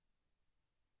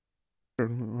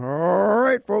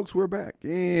right, folks, we're back.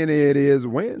 And it is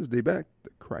Wednesday, back to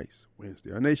Christ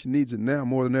Wednesday. Our nation needs it now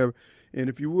more than ever. And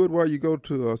if you would, while you go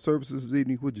to services this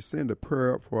evening, would you send a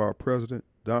prayer up for our president,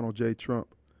 Donald J.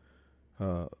 Trump,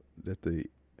 that the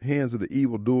hands of the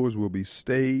evildoers will be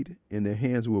stayed and their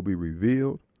hands will be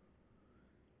revealed?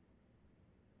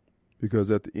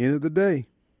 Because at the end of the day,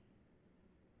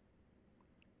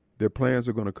 their plans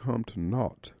are going to come to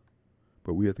naught.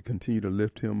 But we have to continue to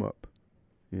lift him up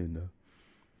and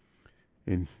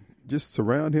just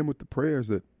surround him with the prayers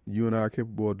that you and I are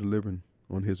capable of delivering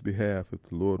on his behalf, that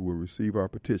the Lord will receive our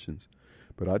petitions.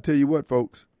 But I tell you what,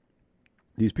 folks,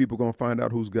 these people are going to find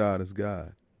out whose God is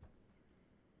God.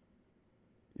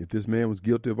 If this man was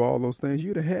guilty of all those things,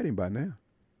 you'd have had him by now.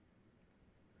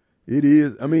 It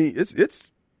is, I mean,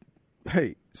 it's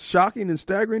shocking and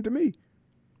staggering to me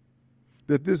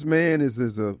that this man is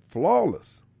as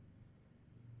flawless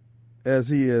as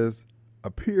he has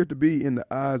appeared to be in the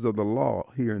eyes of the law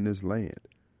here in this land.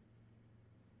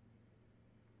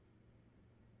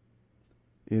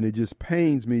 And it just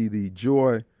pains me, the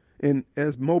joy. And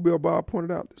as Mobile Bob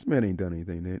pointed out, this man ain't done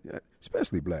anything,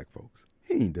 especially black folks.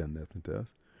 He ain't done nothing to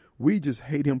us. We just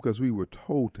hate him because we were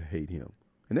told to hate him.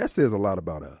 And that says a lot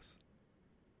about us.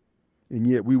 And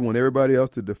yet we want everybody else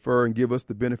to defer and give us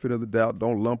the benefit of the doubt.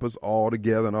 Don't lump us all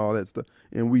together and all that stuff.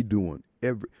 And we doing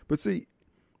but see,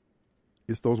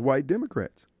 it's those white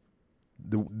Democrats.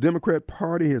 The Democrat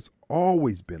Party has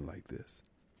always been like this.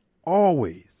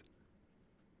 Always.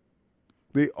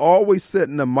 They always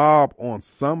setting the mob on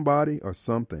somebody or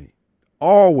something.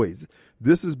 Always.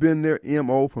 This has been their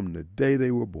MO from the day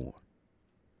they were born.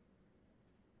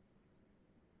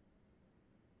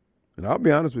 And I'll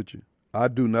be honest with you. I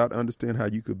do not understand how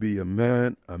you could be a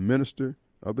minister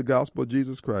of the gospel of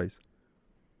Jesus Christ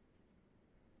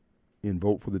and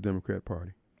vote for the Democrat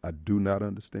Party. I do not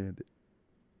understand it.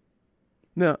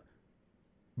 Now,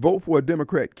 vote for a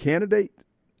Democrat candidate?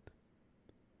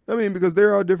 I mean, because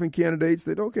there are different candidates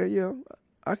that, okay, yeah,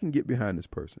 I can get behind this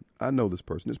person. I know this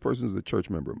person. This person is a church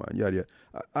member of mine. Yada, yada.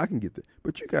 I can get that.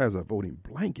 But you guys are voting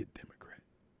blanket Democrat.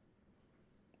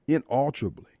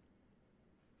 Inalterably.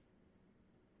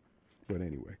 But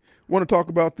anyway, want to talk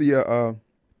about the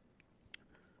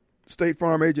State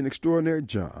Farm agent extraordinary,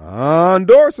 John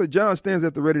Dorsey. John stands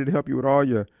at the ready to help you with all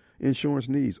your insurance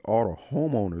needs, auto,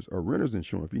 homeowners, or renter's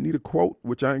insurance. If you need a quote,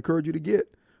 which I encourage you to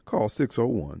get, call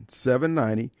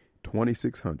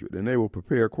 601-790-2600, and they will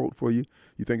prepare a quote for you.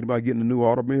 You thinking about getting a new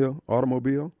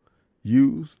automobile,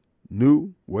 used,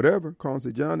 new, whatever, call and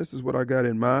say, John, this is what I got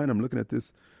in mind. I'm looking at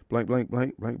this blank, blank,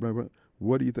 blank, blank, blank, blank.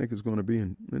 What do you think it's going to be?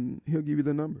 And he'll give you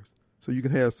the numbers. So you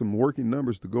can have some working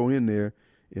numbers to go in there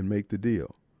and make the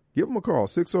deal. Give them a call,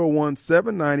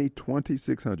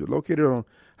 601-790-2600, located on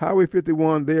Highway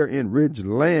 51 there in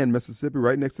Ridgeland, Mississippi,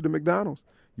 right next to the McDonald's.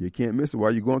 You can't miss it.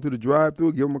 While you're going through the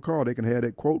drive-thru, give them a call. They can have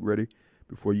that quote ready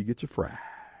before you get your fries.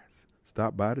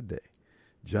 Stop by today.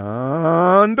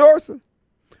 John Dorsey.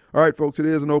 All right, folks, it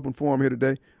is an open forum here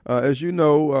today. As you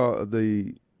know,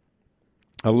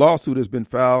 a lawsuit has been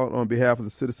filed on behalf of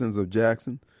the citizens of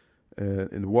Jackson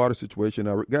in the water situation.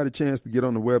 I got a chance to get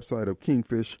on the website of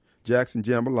Kingfish,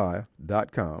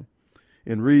 JacksonJambalaya.com,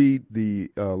 and read the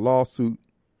lawsuit.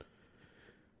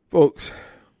 Folks,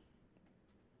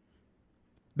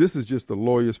 this is just a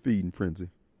lawyer's feeding frenzy.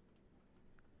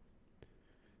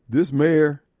 This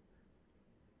mayor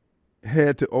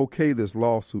had to okay this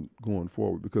lawsuit going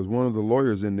forward because one of the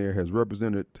lawyers in there has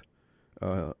represented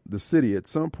the city at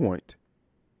some point.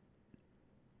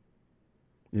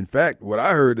 In fact, what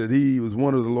I heard that he was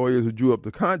one of the lawyers who drew up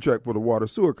the contract for the water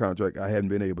sewer contract. I hadn't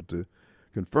been able to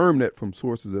confirm that from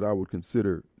sources that I would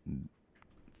consider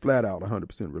flat out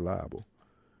 100% reliable.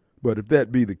 But if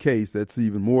that be the case, that's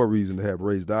even more reason to have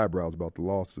raised eyebrows about the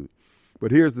lawsuit.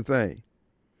 But here's the thing.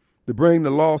 To bring the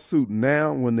lawsuit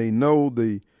now when they know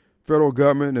the federal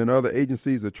government and other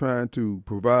agencies are trying to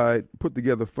put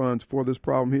together funds for this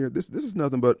problem here, this is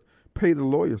nothing but pay the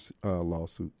lawyers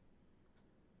lawsuit.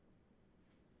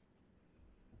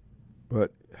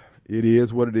 But it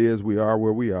is what it is. We are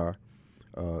where we are.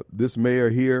 This mayor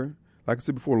here, like I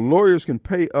said before, lawyers can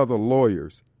pay other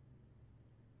lawyers.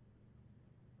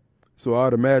 So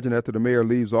I'd imagine after the mayor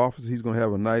leaves office, he's going to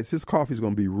have his coffee's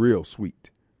going to be real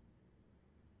sweet.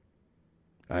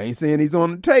 I ain't saying he's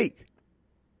on the take.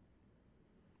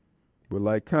 But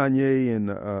like Kanye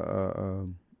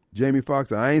and Jamie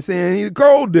Foxx, I ain't saying he's a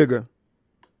gold digger.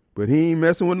 But he ain't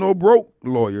messing with no broke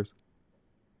lawyers.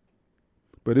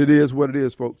 But it is what it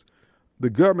is, folks.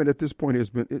 The government at this point has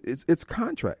been, it's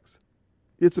contracts.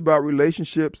 It's about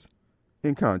relationships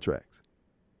and contracts.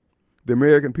 The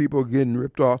American people are getting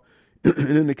ripped off.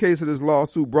 And in the case of this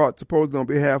lawsuit brought supposedly on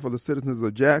behalf of the citizens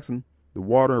of Jackson, the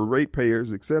water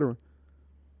ratepayers, etc.,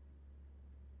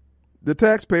 the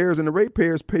taxpayers and the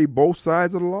ratepayers pay both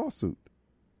sides of the lawsuit.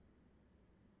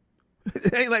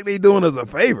 It ain't like they doing us a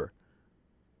favor.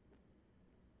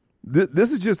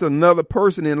 This is just another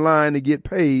person in line to get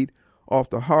paid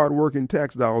off the hard-working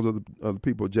tax dollars of the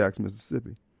people of Jackson,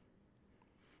 Mississippi.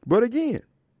 But again,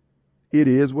 it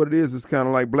is what it is. It's kind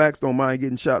of like blacks don't mind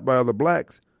getting shot by other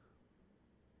blacks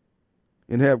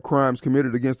and have crimes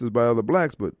committed against us by other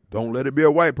blacks, but don't let it be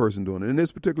a white person doing it. In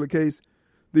this particular case,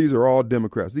 these are all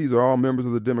Democrats. These are all members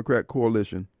of the Democrat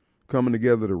coalition coming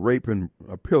together to rape and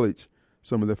pillage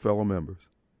some of their fellow members.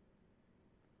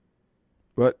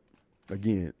 But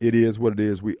again, it is what it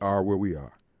is. We are where we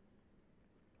are.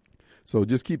 So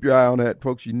just keep your eye on that,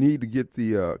 folks. You need to get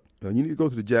you need to go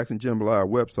to the Jackson Jambalaya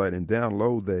website and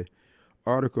download the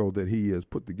article that he has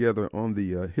put together on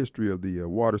the history of the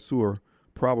water sewer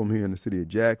problem here in the city of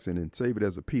Jackson, and save it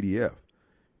as a PDF.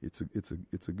 It's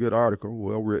a good article,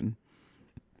 well written.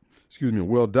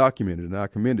 Well documented, and I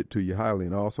commend it to you highly.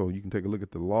 And also, you can take a look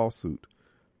at the lawsuit.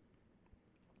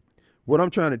 What I'm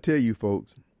trying to tell you,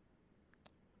 folks,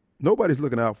 nobody's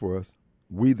looking out for us.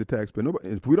 We, the taxpayer.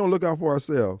 If we don't look out for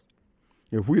ourselves,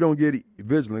 if we don't get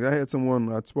vigilant. I had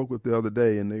someone I spoke with the other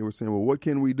day, and they were saying, well, what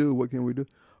can we do? What can we do?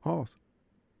 Hoss,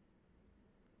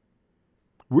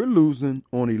 we're losing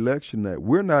on election night.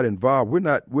 We're not involved.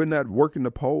 We're not working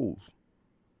the polls.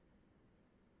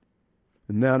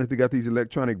 And now that they got these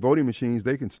electronic voting machines,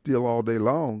 they can steal all day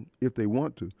long if they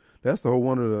want to. That's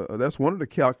one of the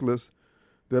calculus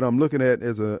that I'm looking at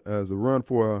as a run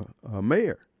for a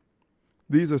mayor.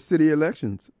 These are city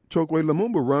elections. Chokwe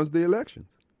Lumumba runs the elections.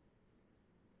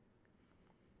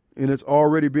 And it's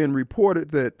already been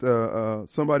reported that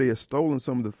somebody has stolen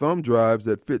some of the thumb drives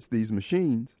that fits these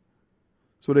machines.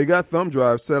 So they got thumb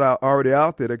drives already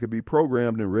out there that could be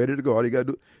programmed and ready to go. All you got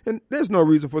to do, and there's no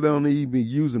reason for them to even be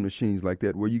using machines like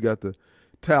that, where you got to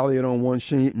tally it on one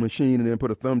machine and then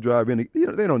put a thumb drive in it.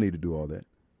 They don't need to do all that.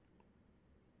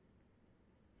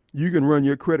 You can run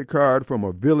your credit card from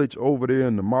a village over there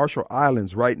in the Marshall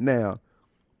Islands right now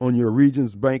on your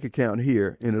Regions bank account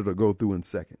here, and it'll go through in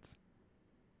seconds.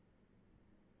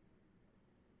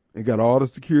 It got all the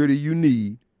security you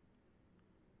need.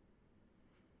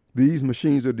 These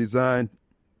machines are designed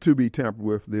to be tampered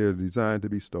with. They're designed to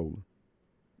be stolen,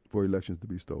 for elections to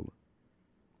be stolen.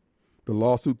 The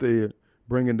lawsuit they're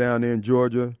bringing down there in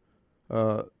Georgia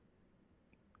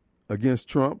against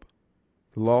Trump,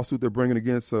 the lawsuit they're bringing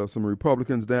against some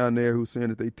Republicans down there who saying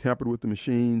that they tampered with the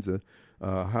machines,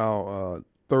 how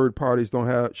third parties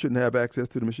shouldn't have access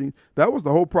to the machines. That was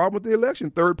the whole problem with the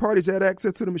election. Third parties had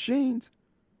access to the machines.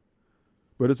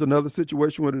 But it's another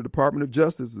situation where the Department of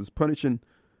Justice is punishing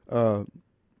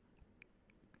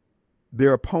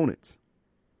their opponents.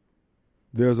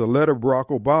 There's a letter Barack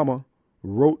Obama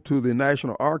wrote to the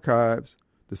National Archives,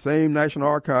 the same National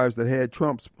Archives that had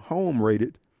Trump's home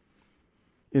raided,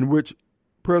 in which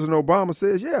President Obama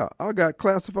says, yeah, I got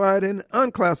classified and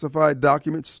unclassified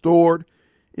documents stored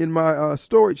in my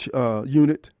storage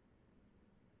unit,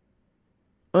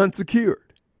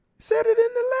 unsecured. Said it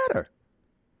in the letter.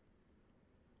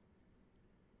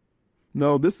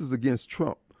 No, this is against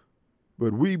Trump.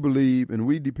 But we believe and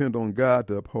we depend on God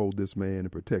to uphold this man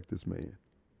and protect this man.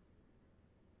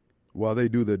 While they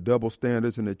do their double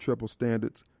standards and their triple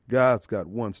standards, God's got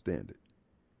one standard.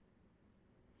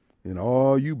 And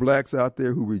all you blacks out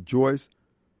there who rejoice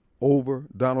over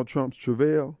Donald Trump's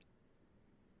travail,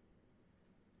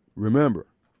 remember,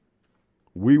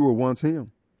 we were once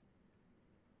him.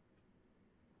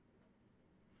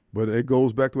 But it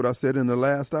goes back to what I said in the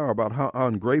last hour about how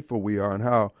ungrateful we are, and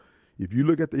how, if you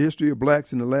look at the history of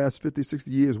blacks in the last 50, 60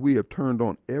 years, we have turned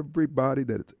on everybody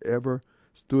that has ever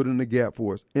stood in the gap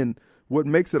for us. And what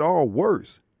makes it all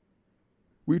worse,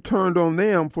 we turned on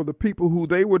them for the people who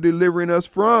they were delivering us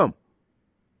from,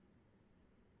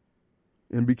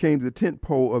 and became the tent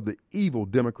pole of the evil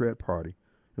Democrat Party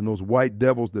and those white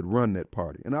devils that run that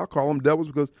party. And I'll call them devils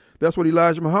because that's what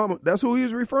Elijah Muhammad, that's who he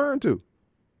was referring to.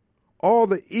 All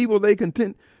the evil they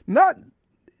contend, not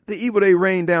the evil they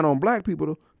rain down on black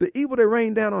people, the evil they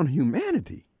rain down on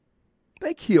humanity.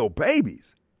 They kill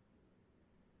babies.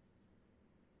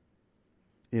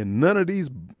 And none of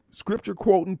these scripture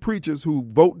quoting preachers who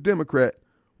vote Democrat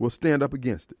will stand up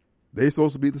against it. They're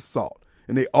supposed to be the salt.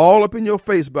 And they all up in your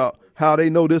face about how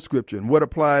they know this scripture and what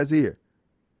applies here.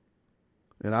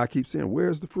 And I keep saying,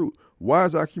 where's the fruit? Why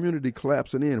is our community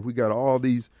collapsing in if we got all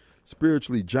these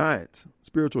spiritual giants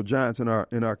in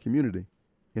our community,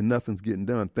 and nothing's getting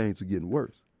done? Things are getting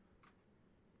worse.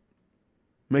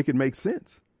 Make it make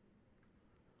sense.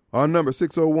 Our number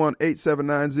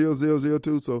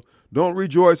 601-879-0002. So don't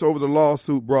rejoice over the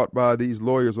lawsuit brought by these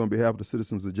lawyers on behalf of the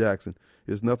citizens of Jackson.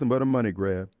 It's nothing but a money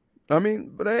grab. I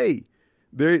mean, but hey,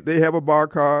 they have a bar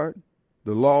card.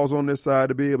 The law's on their side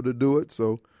to be able to do it.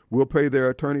 So we'll pay their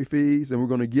attorney fees, and we're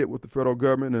going to get what the federal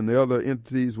government and the other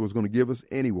entities was going to give us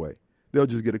anyway. They'll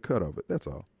just get a cut of it. That's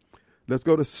all. Let's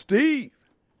go to Steve.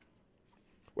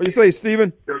 What do you say,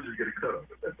 Stephen? They'll just get a cut of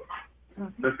it. That's all.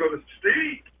 Let's go to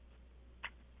Steve.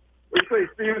 What do you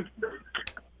say, Stephen?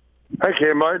 Hey,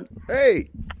 Kim, mate. Hey.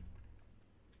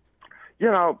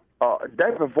 You know,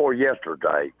 day before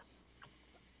yesterday,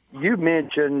 you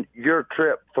mentioned your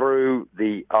trip through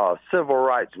the Civil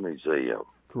Rights Museum.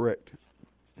 Correct.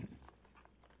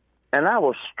 And I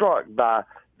was struck by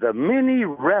the many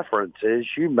references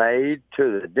you made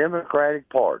to the Democratic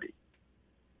Party.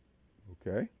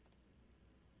 Okay.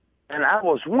 And I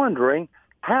was wondering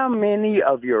how many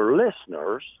of your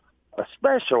listeners,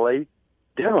 especially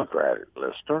Democratic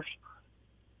listeners,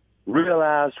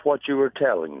 realized what you were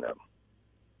telling them.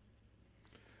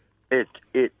 It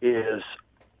is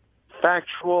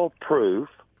factual proof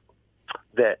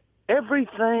that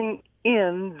everything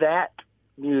in that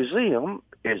museum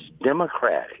is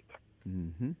Democratic.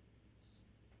 Mm-hmm.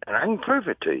 And I can prove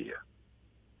it to you.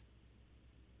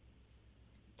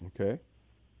 Okay.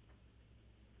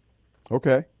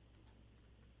 Okay.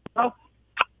 Well,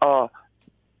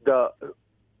 the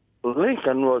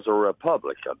Lincoln was a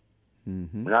Republican,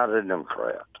 not a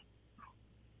Democrat.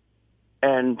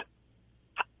 And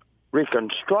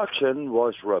Reconstruction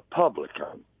was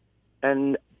Republican,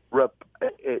 and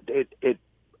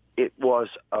it was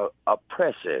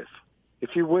oppressive,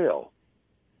 if you will.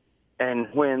 And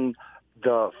when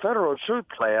the federal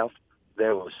troops left,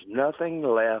 there was nothing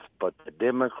left but the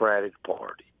Democratic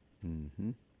Party.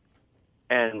 Mm-hmm.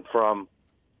 And from,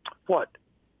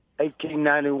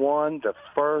 1891, the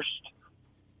first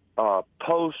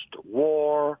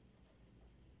post-war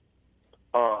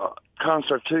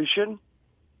Constitution,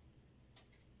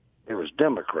 it was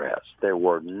Democrats. There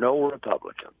were no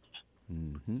Republicans.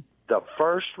 Mm-hmm. The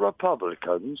first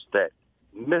Republicans that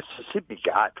Mississippi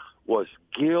got was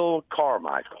Gil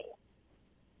Carmichael.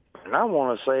 And I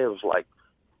want to say it was like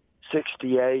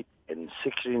 68 and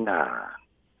 69.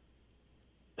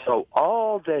 So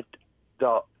all that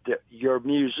your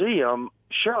museum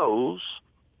shows,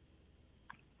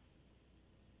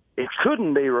 it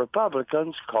couldn't be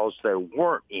Republicans because there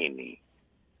weren't any.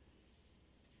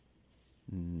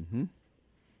 Mm-hmm.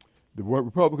 The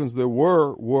Republicans there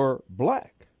were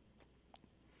black.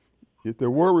 If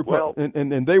there were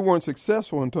and they weren't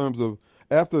successful in terms of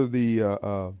after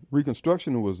the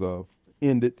Reconstruction was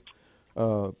ended,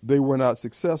 they were not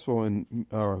successful in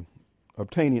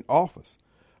obtaining office.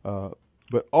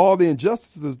 But all the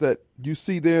injustices that you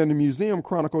see there in the museum,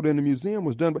 chronicled in the museum,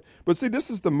 was done. But see, this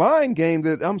is the mind game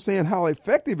that I'm saying how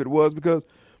effective it was, because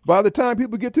by the time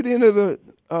people get to the end of the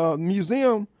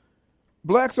museum,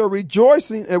 blacks are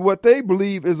rejoicing at what they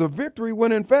believe is a victory,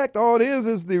 when in fact all it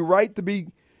is the right to be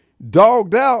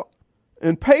dogged out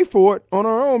and pay for it on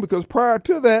our own. Because prior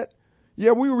to that,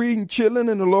 we were eating chitlin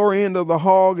in the lower end of the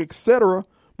hog, etc.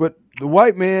 But the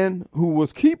white man who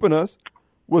was keeping us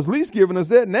was at least giving us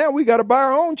that. Now we got to buy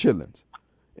our own chitlins.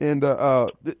 And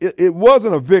it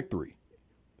wasn't a victory.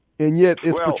 And yet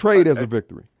it's portrayed as a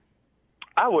victory.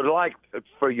 I would like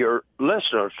for your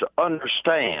listeners to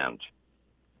understand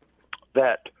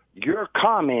that your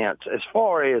comments, as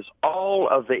far as all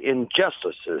of the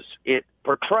injustices it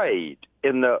portrayed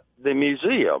in the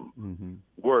museum,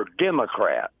 were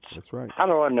Democrats. That's right. How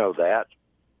do I know that?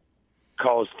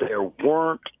 Because there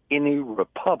weren't any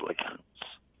Republicans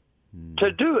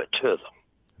to do it to them.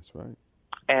 That's right.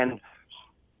 And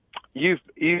you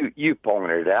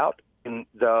pointed out in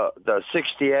the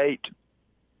 68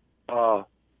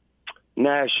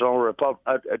 National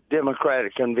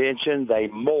Democratic Convention, they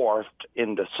morphed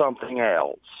into something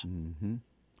else. Mm-hmm.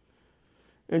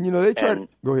 And they tried.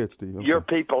 Go ahead, Steve. Your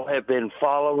people have been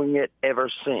following it ever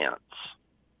since.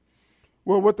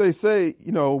 Well, what they say,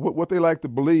 what they like to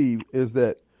believe is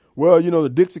that,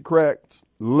 the Dixiecrats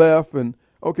left, and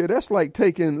okay, that's like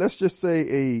taking, let's just say,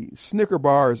 a Snicker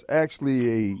bar is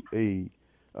actually a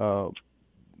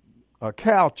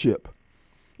cow chip,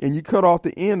 and you cut off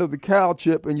the end of the cow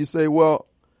chip, and you say, well,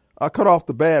 I cut off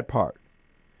the bad part.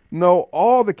 No,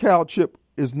 all the cow chip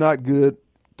is not good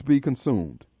to be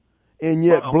consumed. And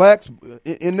yet blacks,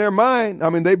 in their mind,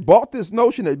 they bought this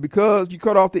notion that because you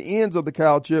cut off the ends of the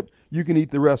cow chip, you can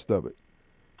eat the rest of it.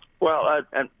 Well,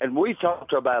 and we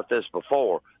talked about this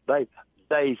before. They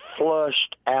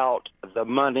flushed out the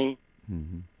money,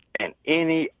 and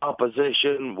any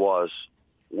opposition was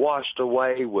washed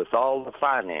away with all the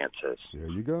finances There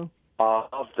you go.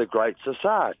 of the Great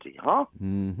Society, huh?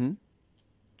 Mm-hmm.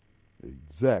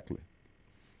 Exactly.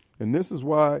 And this is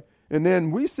why, and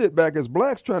then we sit back as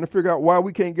blacks trying to figure out why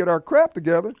we can't get our crap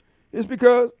together. It's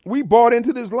because we bought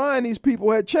into this line these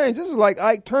people had changed. This is like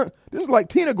this is like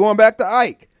Tina going back to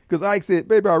Ike. Because Ike said,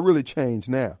 baby, I really changed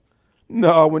now.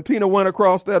 No, when Tina went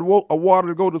across that water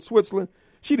to go to Switzerland,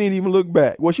 she didn't even look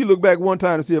back. Well, she looked back one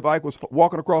time to see if Ike was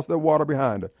walking across that water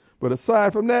behind her. But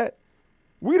aside from that,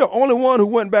 we the only one who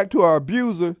went back to our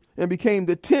abuser and became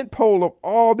the tent pole of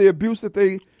all the abuse that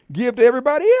they give to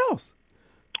everybody else.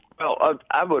 Well,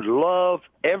 I would love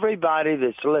everybody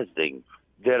that's listening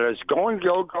that is going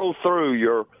to go through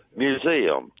your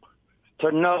museum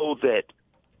to know that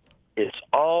it's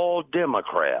all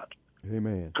Democrat.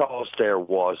 Amen. Because there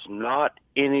was not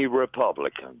any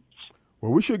Republicans.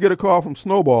 Well, we should get a call from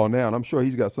Snowball now, and I'm sure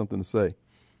he's got something to say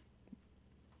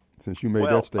since you made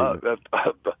that statement.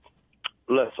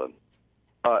 Listen,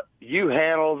 you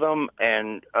handle them,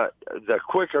 and the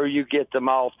quicker you get them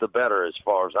off, the better as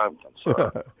far as I'm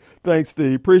concerned. Thanks,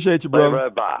 Steve. Appreciate you,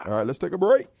 brother. Bye. All right, let's take a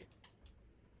break.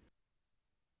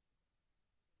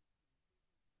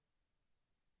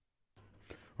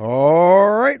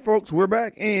 All right, folks, we're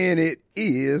back, and it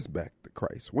is Back to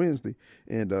Christ Wednesday.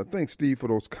 And thanks, Steve, for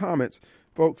those comments.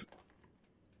 Folks,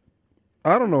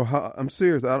 I don't know how, I'm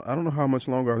serious, I don't know how much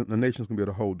longer the nation's going to be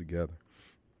able to hold together.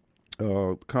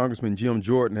 Congressman Jim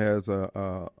Jordan has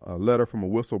a letter from a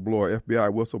whistleblower,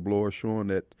 FBI whistleblower, showing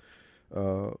that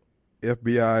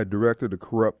FBI director, the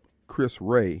corrupt Chris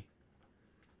Wray,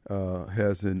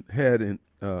 has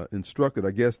instructed,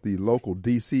 I guess, the local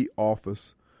D.C.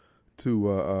 office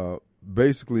to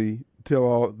basically tell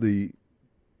all the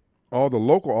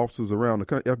local officers around the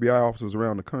FBI officers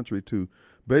around the country to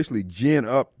basically gin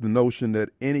up the notion that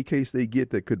any case they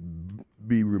get that could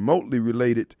be remotely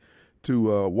related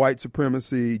to white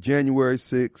supremacy, January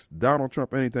 6th, Donald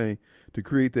Trump, anything, to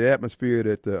create the atmosphere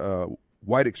that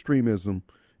white extremism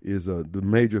is the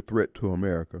major threat to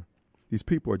America. These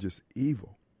people are just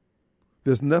evil.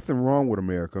 There's nothing wrong with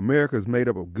America. America is made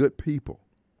up of good people.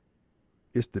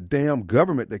 It's the damn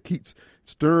government that keeps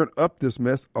stirring up this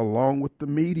mess along with the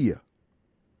media.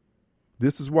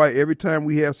 This is why every time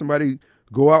we have somebody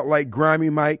go out like Grimy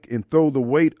Mike and throw the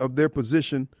weight of their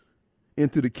position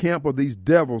into the camp of these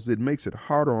devils, it makes it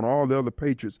harder on all the other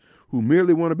patriots who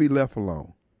merely want to be left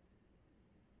alone.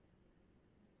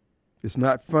 It's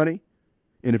not funny.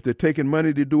 And if they're taking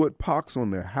money to do it, pox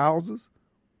on their houses.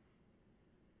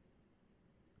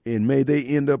 And may they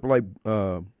end up like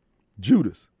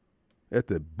Judas at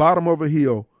the bottom of a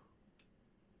hill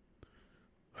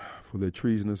for their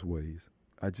treasonous ways.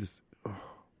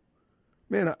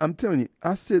 Man, I'm telling you,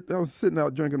 I was sitting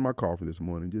out drinking my coffee this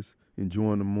morning, just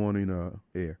enjoying the morning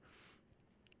air,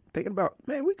 thinking about,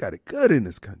 man, we got it good in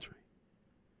this country.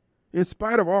 In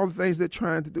spite of all the things they're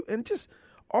trying to do, and just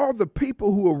all the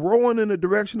people who are rowing in the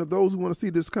direction of those who want to see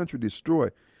this country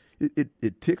destroyed.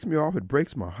 It ticks me off. It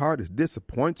breaks my heart. It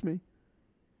disappoints me.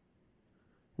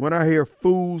 When I hear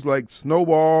fools like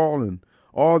Snowball and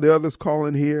all the others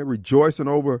calling here, rejoicing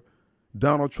over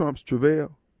Donald Trump's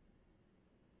travail,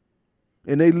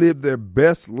 and they live their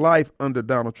best life under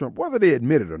Donald Trump, whether they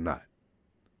admit it or not.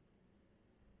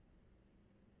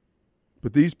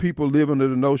 But these people live under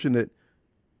the notion that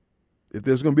if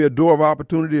there's going to be a door of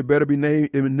opportunity, it better be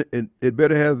named, it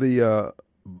better have the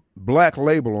black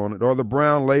label on it, or the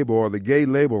brown label, or the gay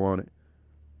label on it.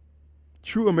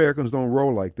 True Americans don't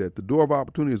roll like that. The door of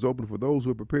opportunity is open for those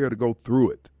who are prepared to go through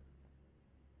it.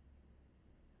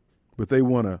 But they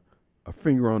want a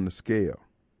finger on the scale.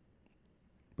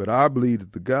 But I believe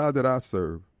that the God that I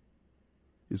serve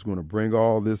is going to bring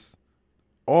all this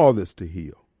to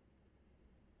heel.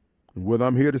 And whether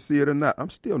I'm here to see it or not,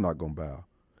 I'm still not going to bow.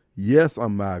 Yes,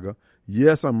 I'm MAGA.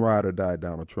 Yes, I'm ride or die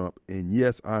Donald Trump. And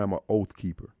yes, I am an oath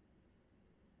keeper.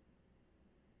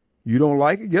 You don't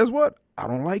like it? Guess what? I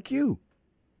don't like you.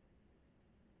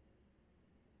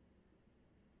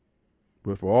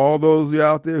 But for all those of you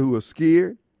out there who are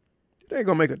scared, it ain't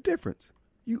going to make a difference.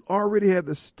 You already have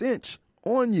the stench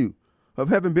on you of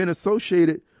having been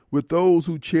associated with those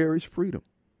who cherish freedom.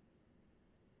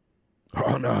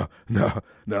 Oh, no,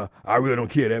 I really don't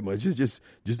care that much.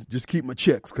 Just keep my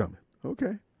checks coming.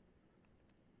 Okay.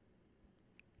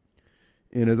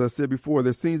 And as I said before,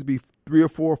 there seems to be 3 or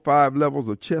 4 or 5 levels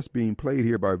of chess being played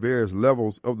here by various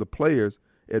levels of the players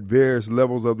at various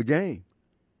levels of the game.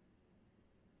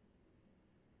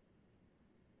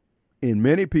 And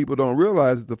many people don't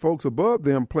realize that the folks above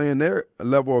them playing their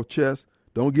level of chess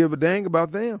don't give a dang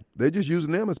about them. They're just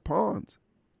using them as pawns.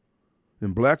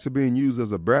 And blacks are being used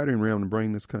as a battering ram to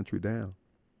bring this country down.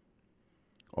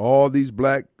 All these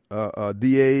black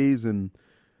DAs and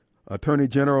attorney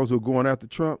generals who are going after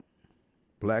Trump,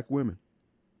 black women.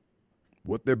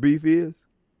 What their beef is?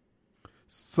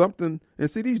 Something, and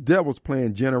see, these devils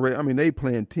playing they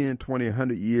playing 10, 20,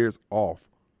 100 years off.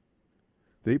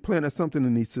 They planted something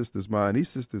in these sisters' mind. These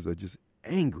sisters are just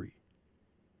angry.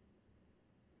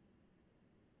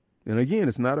 And again,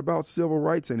 it's not about civil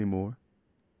rights anymore.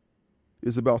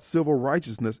 It's about civil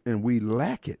righteousness, and we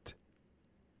lack it.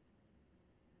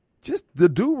 Just to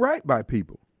do right by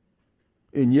people.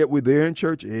 And yet we're there in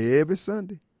church every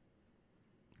Sunday,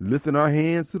 lifting our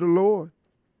hands to the Lord.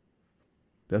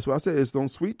 That's why I said it's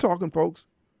those sweet talking folks.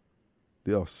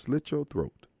 They'll slit your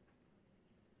throat.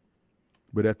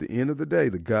 But at the end of the day,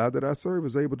 the God that I serve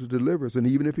is able to deliver us. And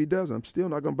even if he doesn't, I'm still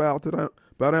not going to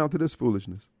bow down to this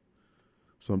foolishness.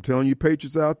 So I'm telling you,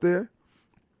 patriots out there,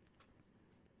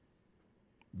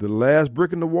 the last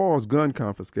brick in the wall is gun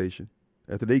confiscation.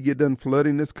 After they get done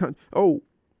flooding this country. Oh,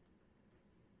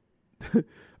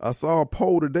 I saw a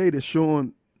poll today that's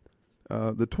showing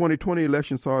the 2020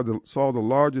 election saw the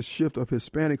largest shift of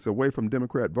Hispanics away from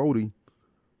Democrat voting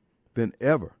than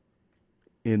ever.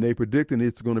 And they predicting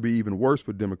it's going to be even worse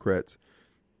for Democrats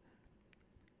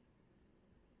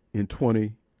in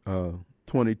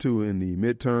 2022 in the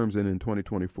midterms and in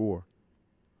 2024.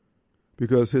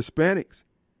 Because Hispanics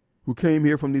who came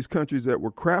here from these countries that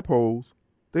were crap holes,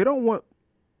 they don't want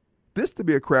this to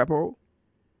be a crap hole.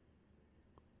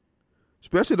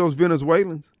 Especially those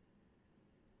Venezuelans.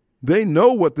 They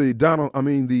know what the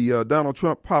Donald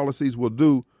Trump policies will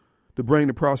do to bring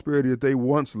the prosperity that they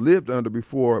once lived under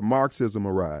before Marxism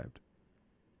arrived.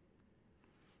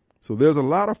 So there's a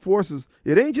lot of forces.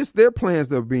 It ain't just their plans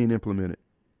that are being implemented.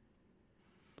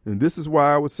 And this is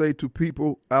why I would say to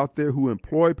people out there who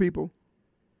employ people,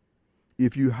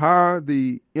 if you hire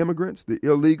the immigrants, the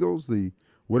illegals, the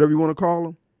whatever you want to call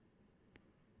them,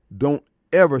 don't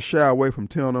ever shy away from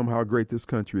telling them how great this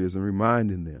country is and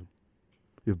reminding them.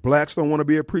 If blacks don't want to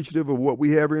be appreciative of what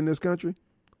we have here in this country,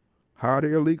 hire the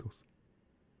illegals.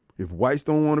 If whites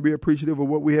don't want to be appreciative of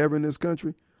what we have in this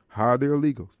country, hire the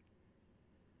illegals.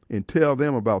 And tell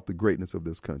them about the greatness of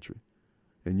this country.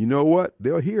 And you know what?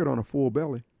 They'll hear it on a full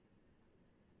belly.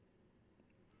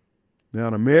 Now,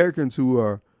 Americans who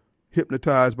are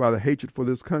hypnotized by the hatred for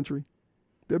this country,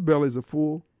 their bellies are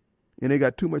full, and they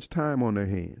got too much time on their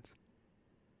hands.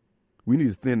 We need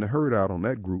to thin the herd out on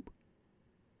that group.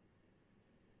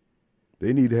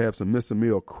 They need to have some miss a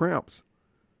meal cramps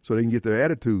so they can get their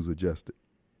attitudes adjusted.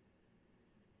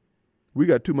 We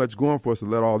got too much going for us to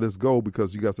let all this go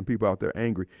because you got some people out there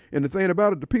angry. And the thing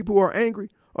about it, the people who are angry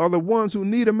are the ones who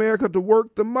need America to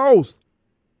work the most.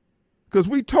 Because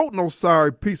we toting those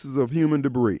sorry pieces of human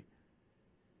debris.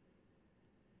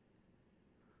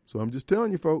 So I'm just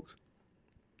telling you, folks,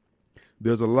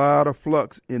 there's a lot of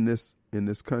flux in this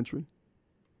country.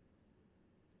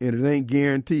 And it ain't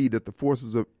guaranteed that the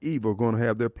forces of evil are going to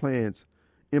have their plans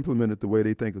implemented the way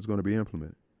they think it's going to be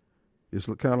implemented. It's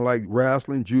kind of like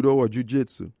wrestling, judo, or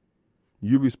jiu-jitsu.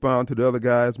 You respond to the other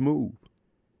guy's move.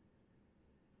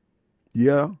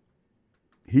 Yeah,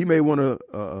 he may want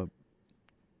to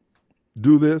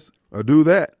do this or do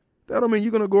that. That don't mean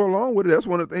you're going to go along with it. That's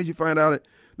one of the things you find out.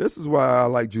 This is why I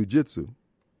like jiu-jitsu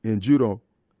and judo,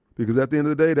 because at the end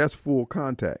of the day, that's full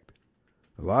contact.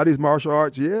 A lot of these martial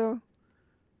arts, yeah,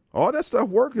 all that stuff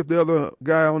work if the other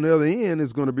guy on the other end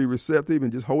is going to be receptive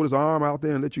and just hold his arm out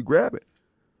there and let you grab it.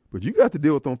 But you got to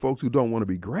deal with them folks who don't want to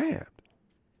be grabbed.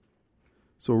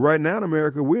 So right now in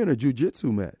America, we're in a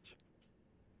jiu-jitsu match.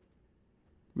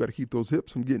 We got to keep those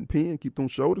hips from getting pinned, keep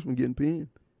those shoulders from getting pinned,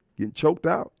 getting choked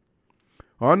out.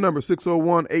 Our number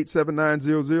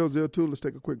 601-879-0002. Let's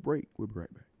take a quick break. We'll be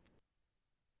right back.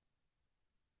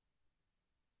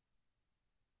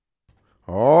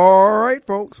 All right,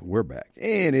 folks, we're back.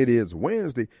 And it is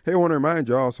Wednesday. Hey, I want to remind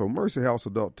you also, Mercy House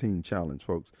Adult Teen Challenge,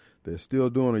 folks. They're still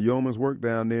doing a yeoman's work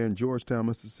down there in Georgetown,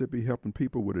 Mississippi, helping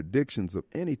people with addictions of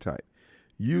any type,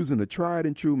 using the tried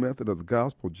and true method of the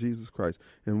gospel of Jesus Christ.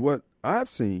 And what I've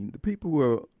seen, the people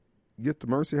who get to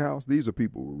Mercy House, these are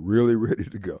people who are really ready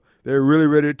to go. They're really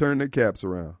ready to turn their caps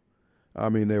around. I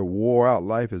mean, they're wore out.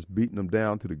 Life has beaten them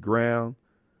down to the ground.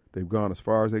 They've gone as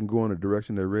far as they can go in a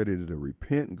direction. They're ready to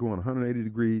repent and go 180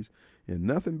 degrees. And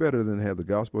nothing better than to have the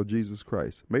gospel of Jesus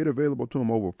Christ made available to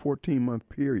them over a 14-month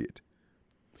period.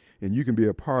 And you can be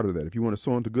a part of that. If you want to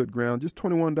sow into good ground, just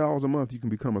 $21 a month, you can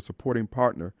become a supporting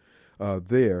partner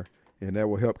there. And that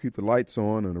will help keep the lights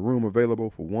on and a room available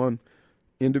for one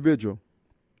individual.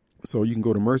 So you can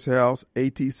go to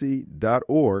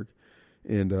mercyhouseatc.org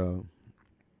and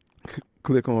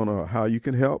click on how you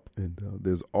can help, and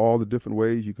there's all the different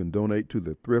ways you can donate to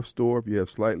the thrift store. If you have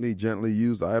slightly gently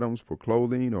used items for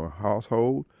clothing or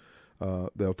household,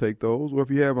 they'll take those. Or if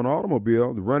you have an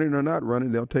automobile, running or not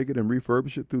running, they'll take it and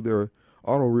refurbish it through their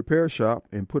auto repair shop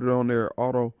and put it on their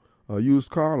auto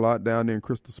used car lot down there in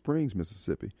Crystal Springs,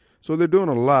 Mississippi. So they're doing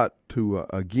a lot to,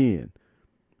 again,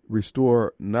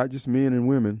 restore not just men and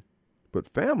women, but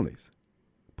families,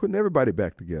 putting everybody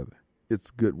back together. It's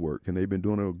good work, and they've been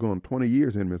doing it going 20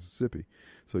 years in Mississippi.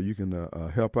 So you can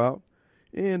help out.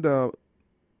 And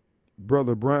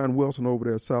Brother Brian Wilson over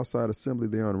there at Southside Assembly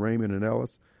there on Raymond and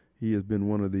Ellis, he has been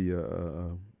one of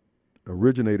the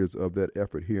originators of that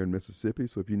effort here in Mississippi.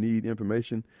 So if you need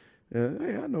information,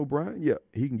 hey, I know Brian. Yeah,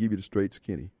 he can give you the straight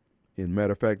skinny. And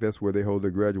matter of fact, that's where they hold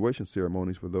their graduation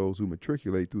ceremonies for those who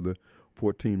matriculate through the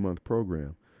 14-month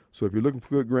program. So if you're looking for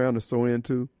good ground to sow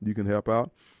into, you can help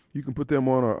out. You can put them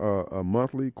on a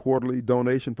monthly, quarterly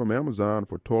donation from Amazon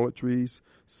for toiletries,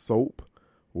 soap,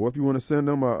 or if you want to send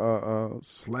them a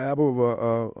slab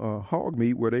of hog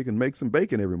meat where they can make some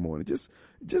bacon every morning. Just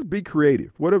be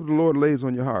creative. Whatever the Lord lays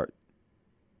on your heart.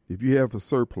 If you have a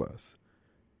surplus,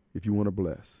 if you want to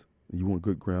bless, and you want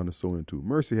good ground to sow into,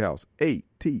 Mercy House,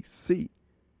 ATC,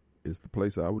 is the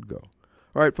place I would go.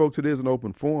 All right, folks, it is an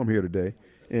open forum here today.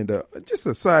 And just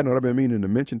a side note I've been meaning to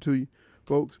mention to you,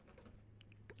 folks.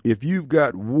 If you've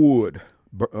got wood,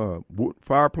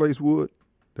 fireplace wood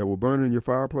that will burn in your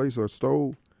fireplace or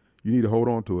stove, you need to hold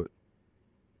on to it.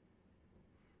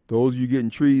 Those of you getting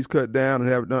trees cut down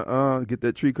and have it done, get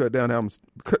that tree cut down, have them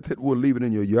cut that wood, leave it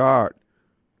in your yard.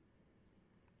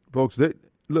 Folks, they're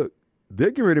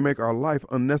getting ready to make our life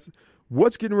unnecessary.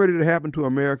 What's getting ready to happen to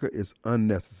America is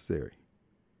unnecessary.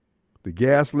 The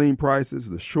gasoline prices,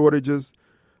 the shortages,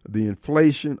 the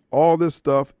inflation, all this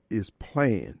stuff is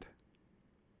planned.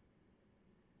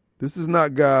 This is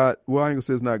not God. Well, I ain't gonna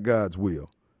say it's not God's will.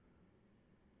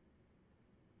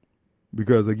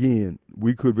 Because again,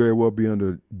 we could very well be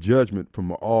under judgment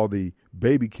from all the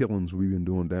baby killings we've been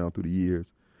doing down through the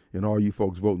years and all you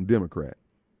folks voting Democrat.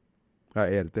 I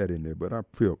added that in there, but I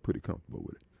feel pretty comfortable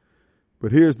with it.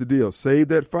 But here's the deal. Save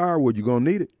that firewood. You're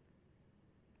gonna need it.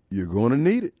 You're gonna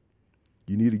need it.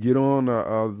 You need to get on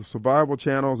the survival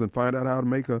channels and find out how to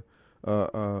make a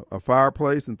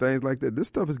fireplace and things like that. This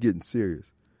stuff is getting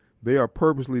serious. They are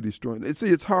purposely destroying. See,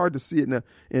 it's hard to see it now.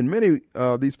 And many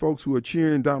these folks who are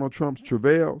cheering Donald Trump's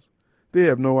travails, they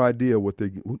have no idea what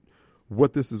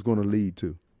this is going to lead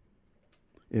to.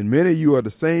 And many of you are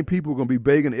the same people going to be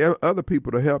begging other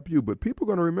people to help you. But people are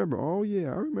going to remember, oh,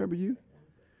 yeah, I remember you.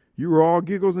 You were all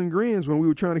giggles and grins when we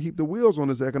were trying to keep the wheels on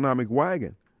this economic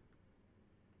wagon.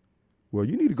 Well,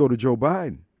 you need to go to Joe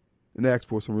Biden and ask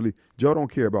for some relief. Joe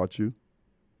don't care about you.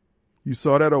 You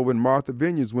saw that over in Martha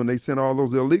Vineyards when they sent all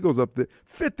those illegals up there,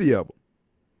 50 of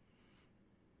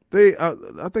them.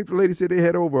 I think the lady said they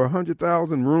had over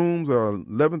 100,000 rooms or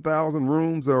 11,000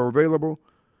 rooms that are available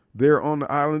there on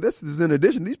the island. This is in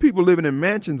addition. These people living in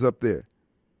mansions up there.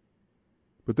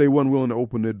 But they weren't willing to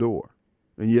open their door.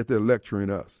 And yet they're lecturing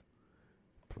us.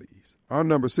 Please. Our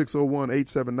number is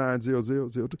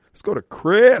 601-879-0002. Let's go to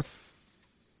Chris.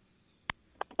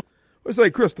 Let's say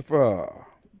Christopher.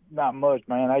 Not much,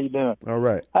 man. How you doing? All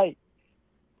right. Hey,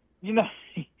 you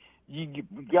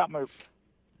got me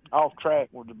off track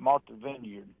with the Martha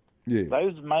Vineyard. Yeah.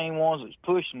 Those are the main ones that's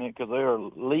pushing it because they're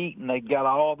elite and they got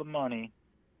all the money.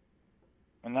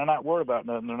 And they're not worried about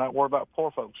nothing. They're not worried about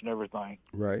poor folks and everything.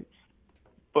 Right.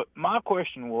 But my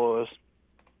question was,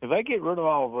 if they get rid of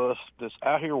all of us that's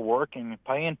out here working and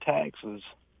paying taxes,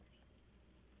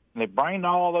 and they bring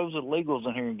all those illegals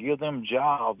in here and give them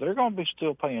jobs, they're going to be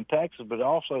still paying taxes, but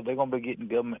also they're going to be getting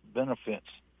government benefits.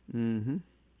 Mm-hmm.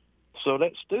 So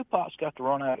that stew pot's got to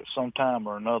run out at some time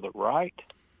or another, right?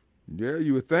 Yeah,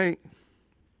 you would think.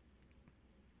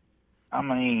 I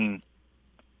mean,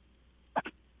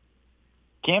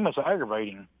 Kim, it's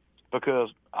aggravating because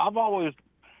I've always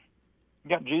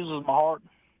got Jesus in my heart,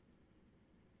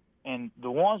 and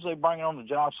the ones they bring on the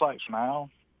job sites now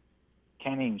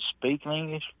can't even speak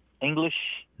English,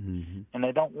 mm-hmm. and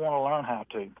they don't want to learn how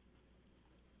to.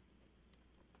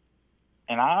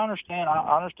 And I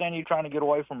understand you trying to get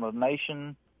away from a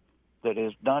nation that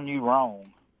has done you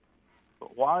wrong.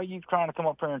 But why are you trying to come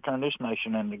up here and turn this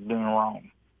nation into doing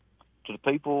wrong? To the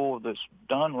people that's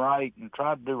done right and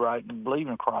tried to do right and believe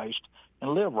in Christ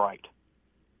and live right.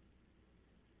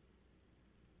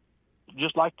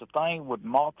 Just like the thing with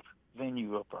Martha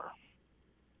Venue up there.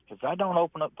 If that don't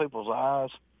open up people's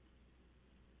eyes,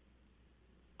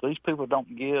 these people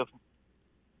don't give.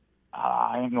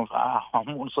 I'm going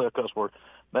to say a cuss word.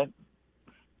 But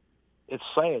it's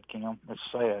sad, Kim. It's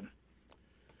sad.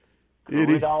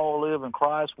 We all live in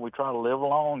Christ. We try to live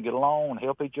along, get along, and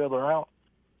help each other out.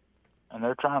 And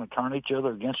they're trying to turn each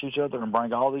other against each other and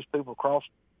bring all these people across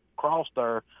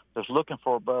there that's looking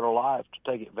for a better life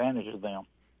to take advantage of them.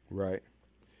 Right.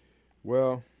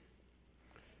 Well,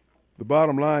 the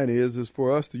bottom line is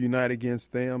for us to unite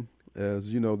against them.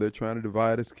 As you know, they're trying to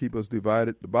divide us, keep us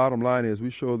divided. The bottom line is we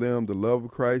show them the love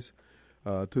of Christ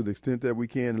to the extent that we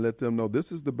can, and let them know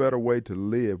this is the better way to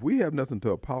live. We have nothing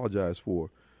to apologize for.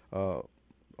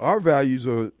 Our values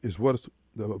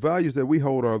the values that we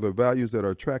hold are the values that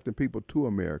are attracting people to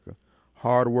America.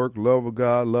 Hard work, love of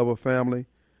God, love of family.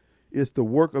 It's the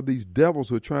work of these devils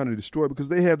who are trying to destroy because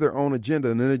they have their own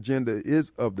agenda, and their agenda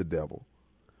is of the devil.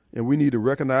 And we need to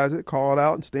recognize it, call it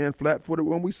out, and stand flat-footed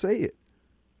when we say it.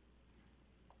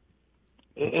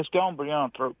 It's gone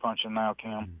beyond throat punching now,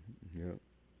 Kim. Yeah.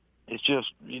 It's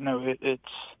just, it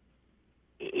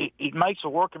makes a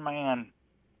working man.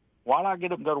 Why do I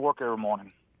get up and go to work every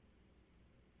morning?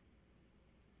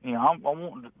 I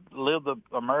want to live the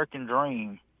American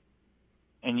dream,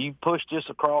 and you push this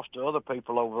across to other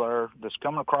people over there that's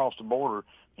coming across the border,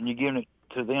 and you're giving it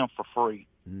to them for free.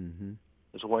 Mm-hmm.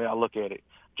 Is the way I look at it.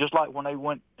 Just like when they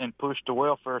went and pushed the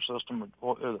welfare system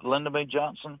with Lyndon B.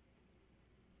 Johnson,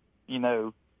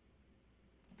 the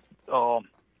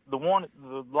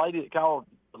lady that called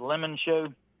the Lemon Show,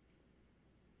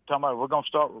 talking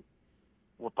about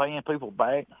we're paying people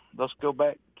back. Let's go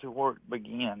back to where it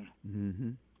began.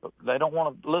 Mm-hmm. But they don't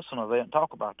want to listen to that and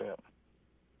talk about that.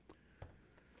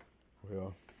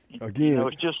 Well, again,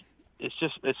 it's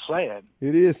sad.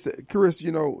 It is, Chris.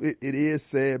 It is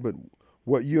sad, but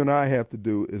what you and I have to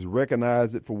do is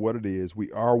recognize it for what it is.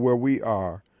 We are where we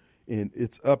are, and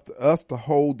it's up to us to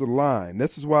hold the line.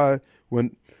 This is why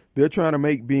when they're trying to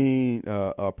make being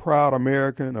a proud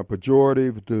American a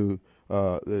pejorative to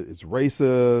it's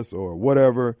racist or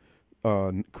whatever,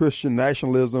 Christian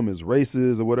nationalism is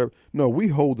racist or whatever. No, we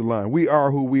hold the line. We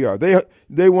are who we are.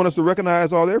 They want us to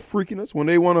recognize all their freakiness. When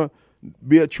they want to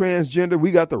be a transgender,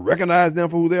 we got to recognize them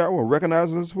for who they are or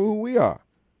recognize us for who we are.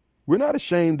 We're not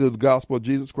ashamed of the gospel of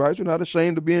Jesus Christ. We're not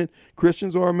ashamed of being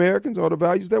Christians or Americans or the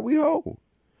values that we hold.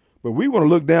 But we want to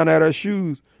look down at our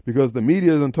shoes because the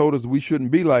media has told us we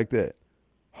shouldn't be like that.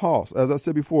 Hoss, as I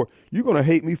said before, you're going to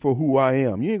hate me for who I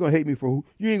am. You ain't going to hate me for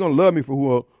you ain't going to love me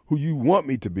for who you want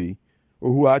me to be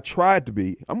or who I tried to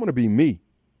be. I'm going to be me.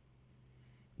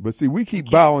 But see, we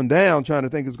keep bowing down trying to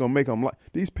think it's going to make them like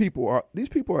these people are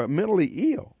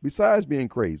mentally ill besides being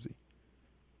crazy.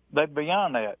 They're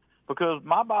beyond that. Because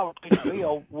my Bible teaches me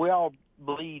we all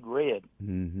bleed red.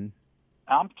 Mm-hmm.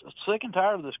 I'm sick and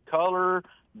tired of this color,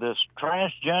 this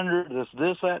transgender,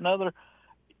 this, that, and other.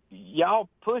 Y'all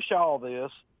push all this.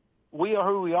 We are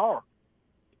who we are.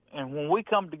 And when we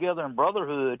come together in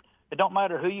brotherhood, it don't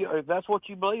matter who you. If that's what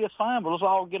you believe, it's fine. But let's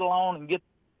all get along and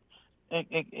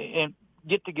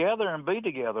get together and be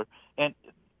together. And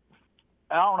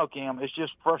I don't know, Kim. It's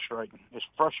just frustrating. It's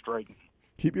frustrating.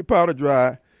 Keep your powder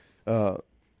dry.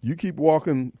 You keep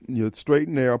walking straight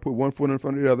and narrow, put one foot in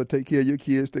front of the other, take care of your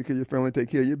kids, take care of your family, take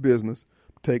care of your business.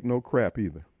 Take no crap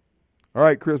either. All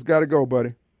right, Chris, got to go,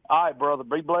 buddy. All right, brother.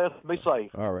 Be blessed. Be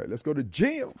safe. All right, let's go to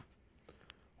Jim.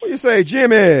 What you say,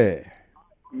 Jimmy?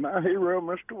 My hero,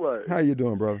 Mr. Wade. How you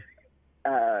doing, brother?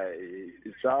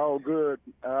 It's all good.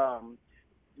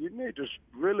 You need to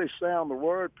really sound the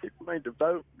word. People need to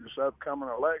vote this upcoming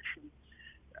election.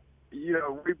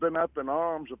 We've been up in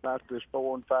arms about this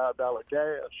 $4 and $5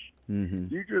 gas.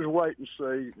 Mm-hmm. You just wait and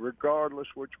see, regardless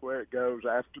which way it goes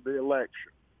after the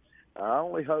election. I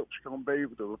only hope it's going to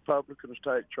be the Republicans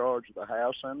take charge of the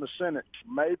House and the Senate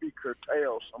to maybe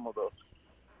curtail some of the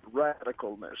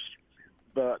radicalness.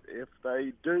 But if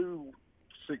they do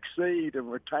succeed in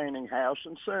retaining House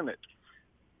and Senate,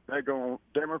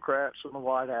 Democrats in the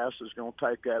White House is going to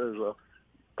take that as a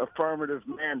affirmative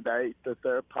mandate that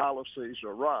their policies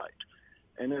are right.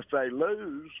 And if they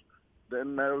lose,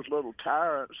 then those little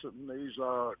tyrants and these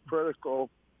critical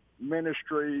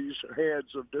ministries,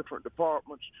 heads of different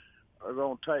departments are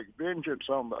going to take vengeance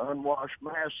on the unwashed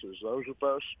masses, those of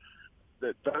us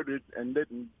that voted and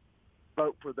didn't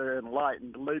vote for their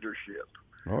enlightened leadership.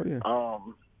 Oh, yeah.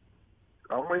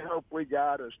 Only hope we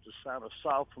got is to kind of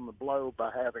soften the blow by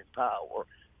having power,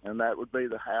 and that would be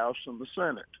the House and the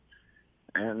Senate.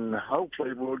 And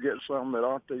hopefully we'll get some that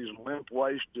aren't these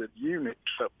limp-waisted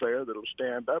eunuchs up there that'll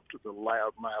stand up to the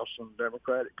loudmouths in the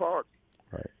Democratic Party.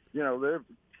 Right. They're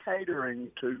catering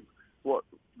to,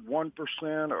 1%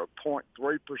 or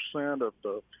 0.3% of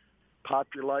the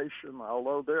population,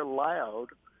 although they're loud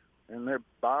and they're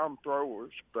bomb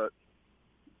throwers, but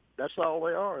that's all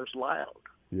they are is loud.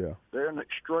 Yeah. They're an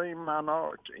extreme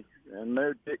minority, and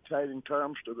they're dictating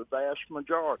terms to the vast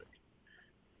majority.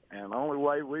 And the only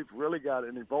way we've really got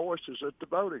any voice is at the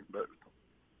voting booth.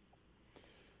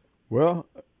 Well,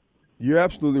 you're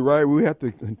absolutely right. We have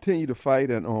to continue to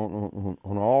fight and on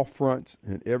all fronts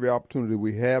and every opportunity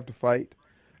we have to fight.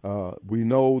 We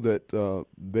know that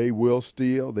they will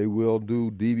steal. They will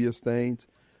do devious things.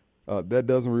 That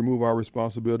doesn't remove our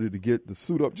responsibility to get the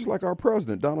suit up, just like our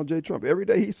president, Donald J. Trump. Every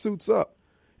day he suits up.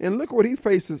 And look what he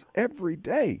faces every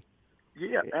day.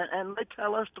 Yeah, and they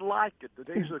tell us to like it,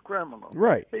 that he's a criminal.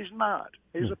 Right. He's not.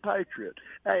 He's a patriot.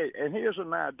 Hey, and here's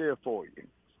an idea for you,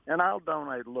 and I'll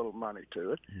donate a little money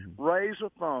to it. Mm-hmm. Raise a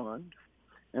fund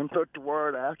and put the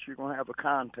word out. You're going to have a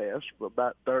contest for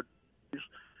about 30 days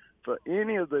for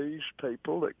any of these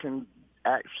people that can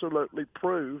absolutely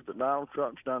prove that Donald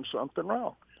Trump's done something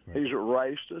wrong. Right. He's a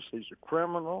racist. He's a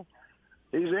criminal.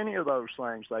 He's any of those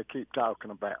things they keep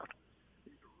talking about.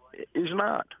 He's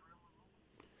not.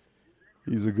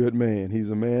 He's a good man.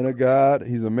 He's a man of God.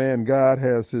 He's a man God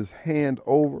has his hand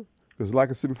over. Because like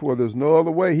I said before, there's no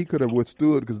other way he could have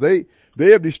withstood, because they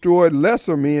have destroyed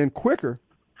lesser men quicker.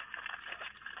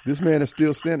 This man is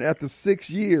still standing after 6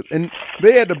 years. And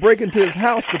they had to break into his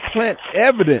house to plant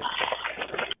evidence.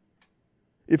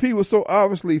 If he was so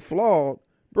obviously flawed,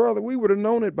 brother, we would have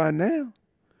known it by now.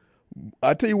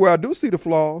 I tell you where I do see the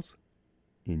flaws.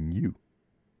 In you.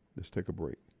 Let's take a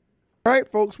break. All right,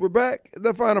 folks, we're back.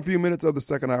 The final few minutes of the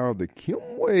second hour of the Kim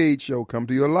Wade Show come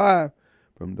to you live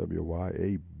from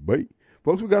WYAB.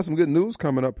 Folks, we got some good news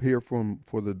coming up here for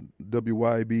the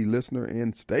WYAB listener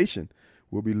and station.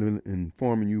 We'll be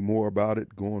informing you more about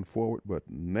it going forward, but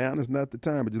now is not the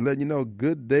time. But just letting you know,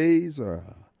 good days are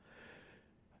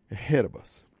ahead of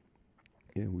us.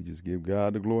 And we just give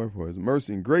God the glory for his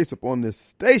mercy and grace upon this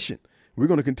station. We're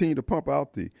going to continue to pump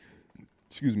out the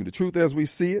truth as we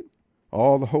see it.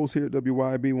 All the hosts here at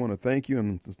WYB want to thank you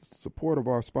and the support of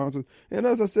our sponsors. And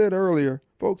as I said earlier,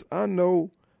 folks, I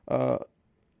know I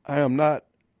am not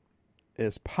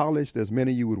as polished as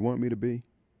many of you would want me to be.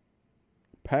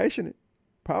 Passionate,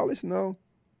 polished, no.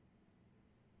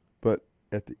 But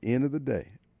at the end of the day,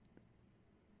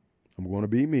 I'm going to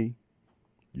be me.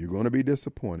 You're going to be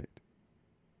disappointed.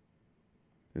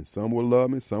 And some will love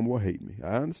me, some will hate me.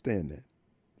 I understand that.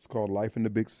 It's called life in the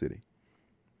big city.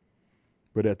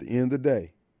 But at the end of the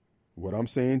day, what I'm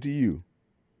saying to you,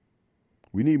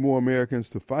 we need more Americans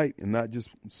to fight and not just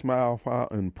smile, file,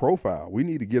 and profile. We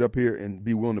need to get up here and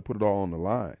be willing to put it all on the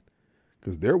line,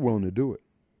 because they're willing to do it.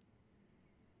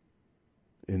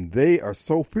 And they are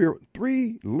so fearful.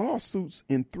 3 lawsuits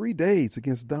in 3 days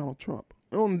against Donald Trump,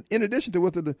 in addition to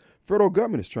what the federal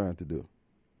government is trying to do.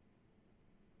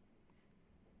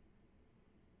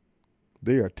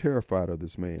 They are terrified of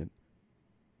this man.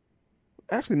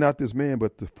 Actually, not this man,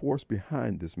 but the force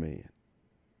behind this man.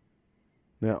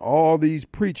 Now, all these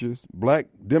preachers, black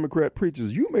Democrat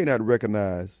preachers, you may not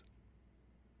recognize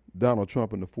Donald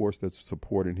Trump and the force that's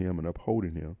supporting him and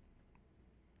upholding him.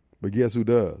 But guess who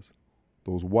does?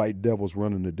 Those white devils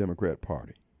running the Democrat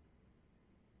Party.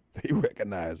 They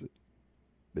recognize it.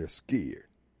 They're scared.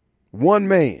 One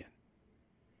man.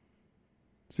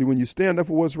 See, when you stand up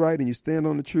for what's right and you stand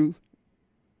on the truth,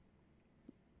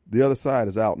 the other side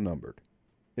is outnumbered.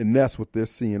 And that's what they're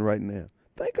seeing right now.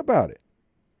 Think about it.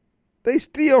 They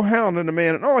still hounding the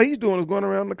man, and all he's doing is going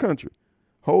around the country,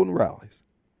 holding rallies.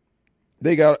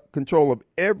 They got control of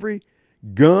every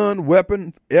gun,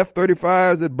 weapon,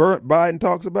 F-35s that Biden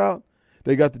talks about.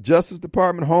 They got the Justice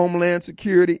Department, Homeland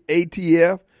Security,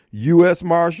 ATF, U.S.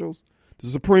 Marshals, the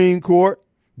Supreme Court,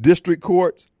 district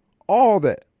courts, all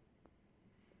that.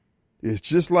 It's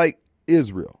just like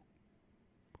Israel.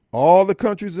 All the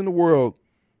countries in the world,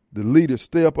 the leaders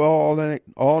stay up all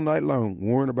night long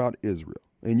worrying about Israel.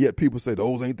 And yet people say,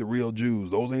 those ain't the real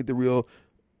Jews. Those ain't the real.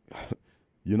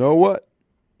 You know what?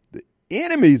 The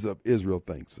enemies of Israel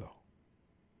think so.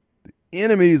 The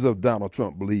enemies of Donald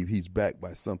Trump believe he's backed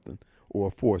by something or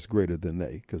a force greater than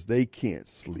they, because they can't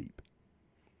sleep.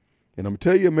 And I'm going to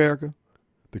tell you, America,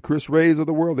 the Chris Wrays of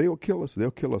the world, they will kill us. They'll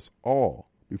kill us all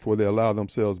before they allow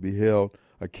themselves to be held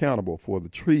accountable for the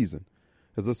treason.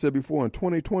 As I said before, in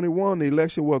 2021, the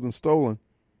election wasn't stolen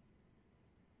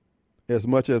as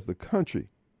much as the country,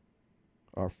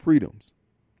 our freedoms,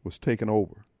 was taken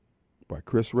over by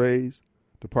Chris Wrays,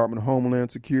 Department of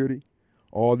Homeland Security,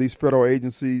 all these federal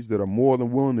agencies that are more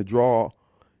than willing to draw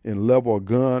and level a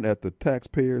gun at the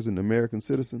taxpayers and the American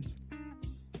citizens.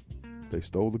 They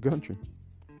stole the country.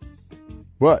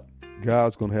 But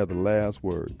God's going to have the last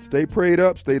word. Stay prayed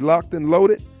up, stay locked and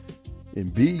loaded,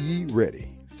 and be ye ready.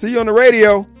 See you on the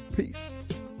radio. Peace.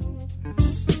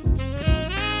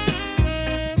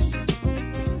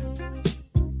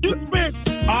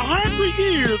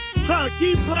 years trying to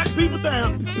keep black people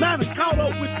down. Now it's caught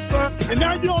up with you, son. And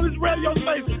now you're on this radio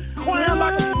station crying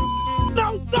like a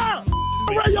no, sir.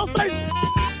 Radio station.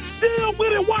 Deal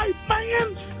with it, white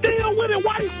man. Deal with it,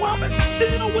 white woman.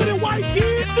 Deal with it, white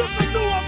kid. Just do